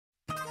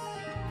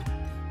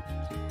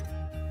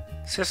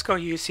Cisco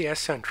UCS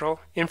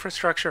Central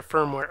Infrastructure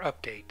Firmware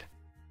Update.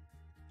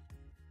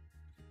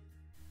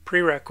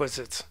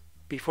 Prerequisites.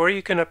 Before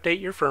you can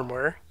update your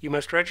firmware, you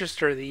must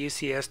register the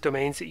UCS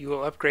domains that you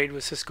will upgrade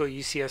with Cisco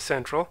UCS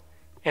Central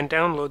and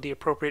download the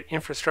appropriate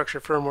infrastructure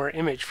firmware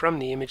image from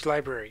the image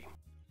library.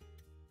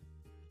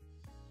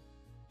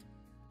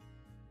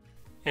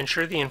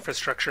 Ensure the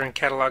infrastructure and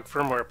catalog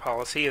firmware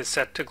policy is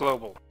set to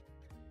global.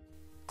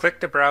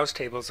 Click the Browse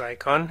Tables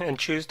icon and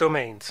choose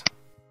Domains.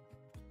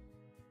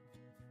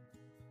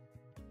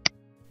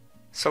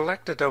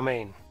 Select a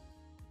domain.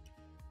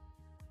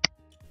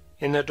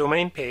 In the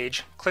domain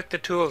page, click the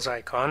Tools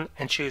icon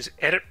and choose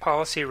Edit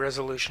Policy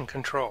Resolution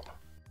Control.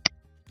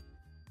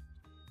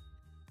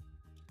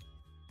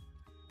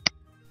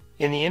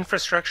 In the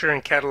Infrastructure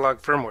and Catalog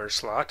Firmware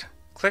slot,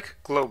 click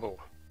Global,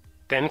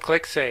 then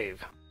click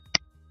Save.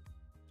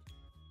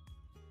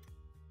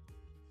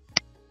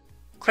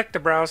 Click the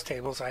Browse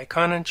Tables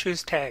icon and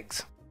choose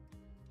Tags.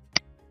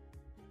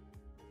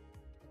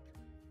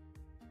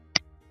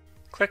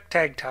 Click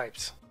Tag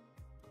Types.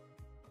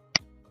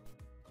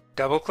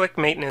 Double-click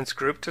Maintenance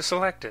Group to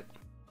select it.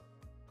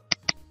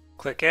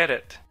 Click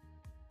Edit.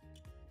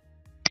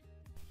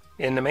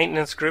 In the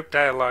Maintenance Group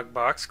dialog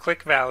box,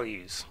 click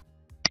Values.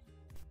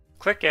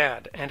 Click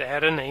Add and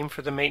add a name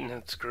for the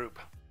maintenance group.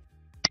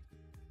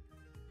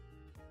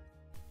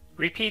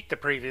 Repeat the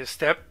previous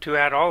step to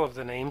add all of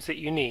the names that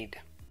you need.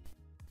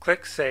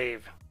 Click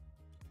Save.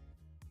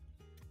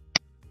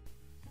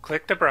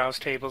 Click the Browse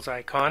Tables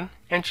icon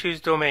and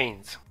choose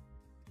Domains.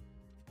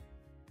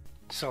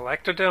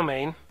 Select a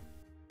domain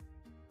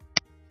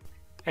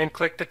and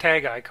click the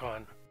tag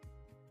icon.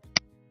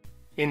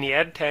 In the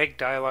Add Tag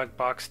dialog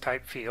box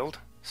type field,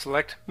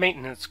 select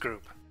Maintenance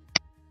Group.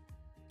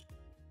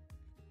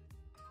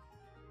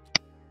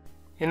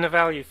 In the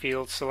Value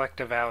field, select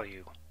a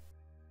value.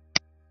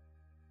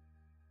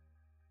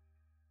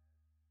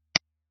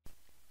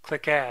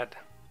 Click Add.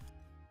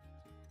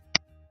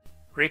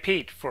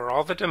 Repeat for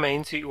all the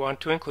domains that you want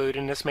to include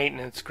in this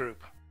maintenance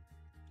group.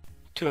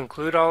 To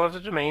include all of the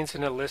domains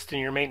in a list in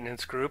your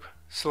maintenance group,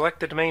 select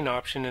the domain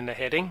option in the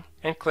heading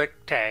and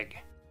click Tag.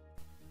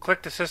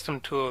 Click the System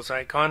Tools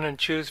icon and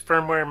choose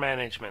Firmware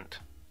Management.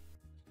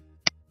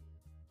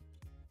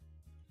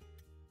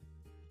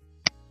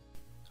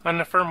 On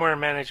the Firmware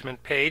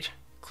Management page,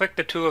 click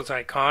the Tools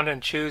icon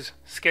and choose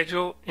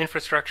Schedule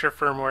Infrastructure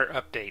Firmware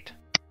Update.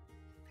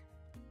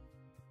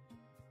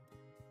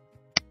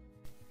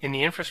 In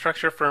the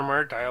Infrastructure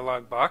Firmware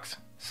dialog box,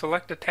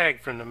 select a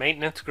tag from the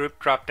Maintenance Group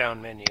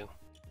drop-down menu.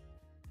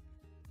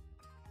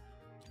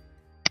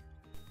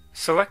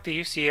 Select the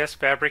UCS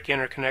Fabric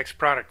Interconnects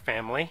product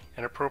family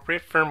and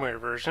appropriate firmware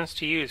versions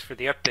to use for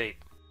the update.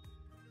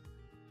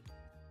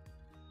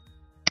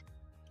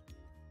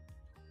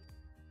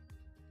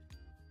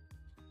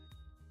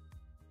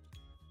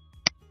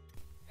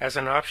 As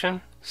an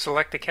option,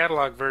 select the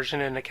catalog version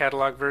in the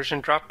catalog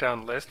version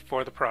drop-down list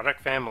for the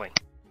product family.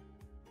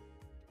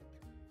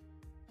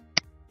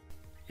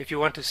 If you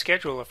want to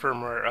schedule a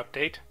firmware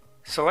update,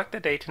 select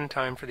the date and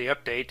time for the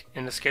update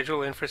in the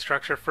Schedule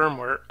Infrastructure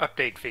Firmware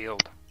Update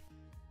field.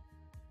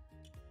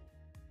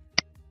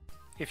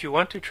 If you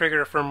want to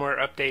trigger a firmware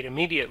update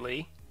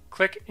immediately,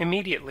 click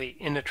Immediately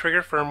in the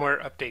Trigger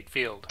Firmware Update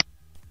field.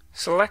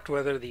 Select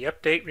whether the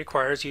update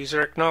requires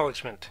user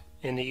acknowledgement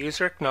in the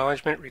User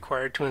Acknowledgement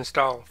Required to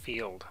Install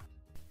field.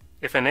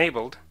 If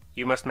enabled,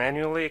 you must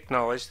manually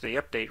acknowledge the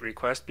update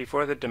request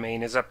before the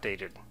domain is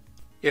updated.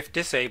 If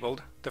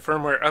disabled, the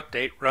firmware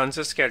update runs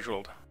as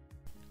scheduled.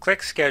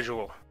 Click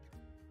Schedule.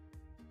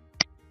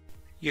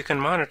 You can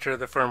monitor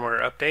the firmware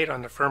update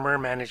on the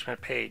Firmware Management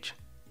page.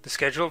 The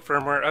scheduled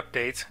firmware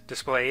updates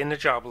display in the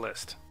job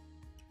list.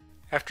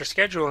 After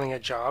scheduling a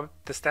job,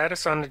 the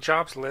status on the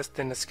jobs list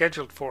in the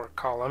Scheduled For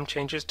column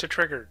changes to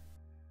Triggered.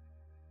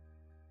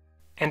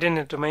 And in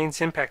the Domains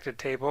Impacted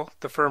table,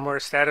 the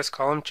firmware status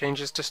column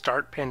changes to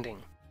Start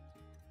Pending.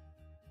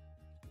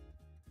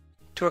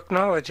 To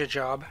acknowledge a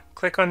job,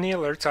 click on the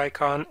Alerts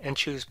icon and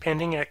choose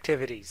Pending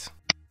Activities.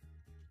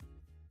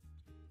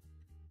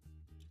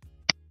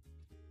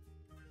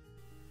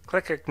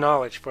 Click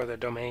Acknowledge for the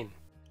domain.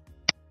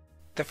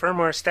 The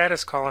firmware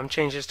status column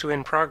changes to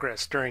In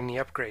Progress during the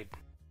upgrade.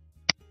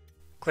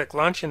 Click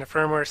Launch in the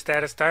Firmware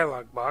Status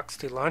dialog box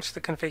to launch the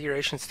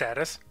configuration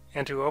status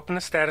and to open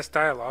the status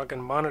dialog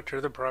and monitor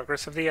the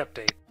progress of the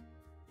update.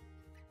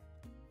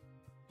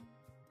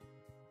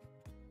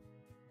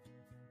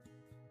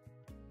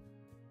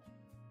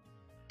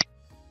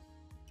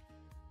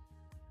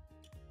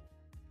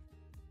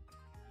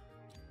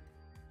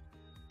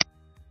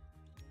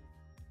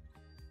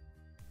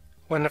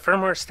 When the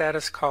firmware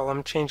status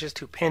column changes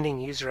to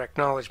Pending User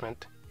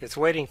Acknowledgement, it's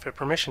waiting for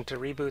permission to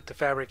reboot the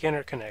Fabric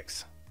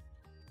Interconnects.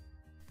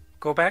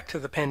 Go back to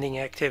the Pending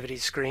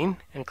Activities screen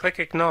and click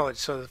Acknowledge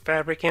so the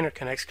Fabric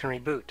Interconnects can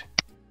reboot.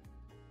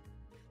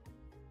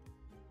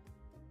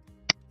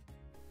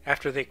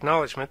 After the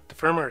acknowledgement, the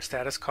firmware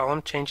status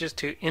column changes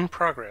to In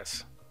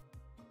Progress.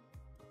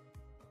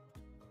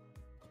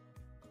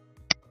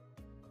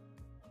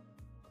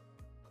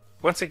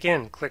 Once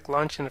again, click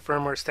Launch in the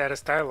Firmware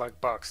Status dialog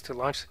box to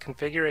launch the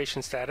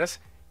configuration status,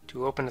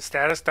 to open the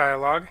status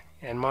dialog,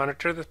 and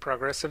monitor the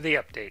progress of the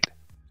update.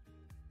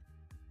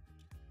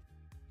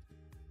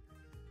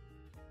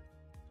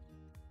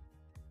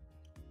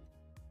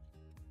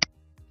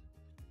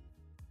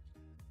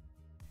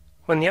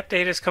 When the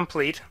update is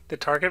complete, the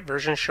target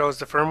version shows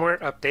the firmware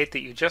update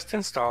that you just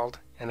installed,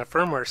 and the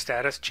firmware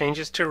status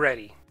changes to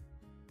Ready.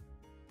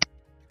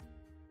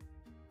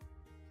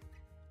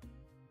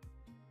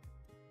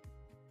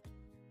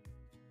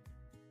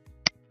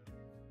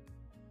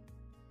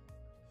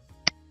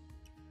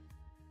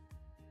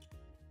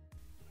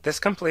 This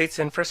completes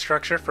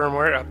Infrastructure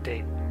Firmware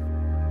Update.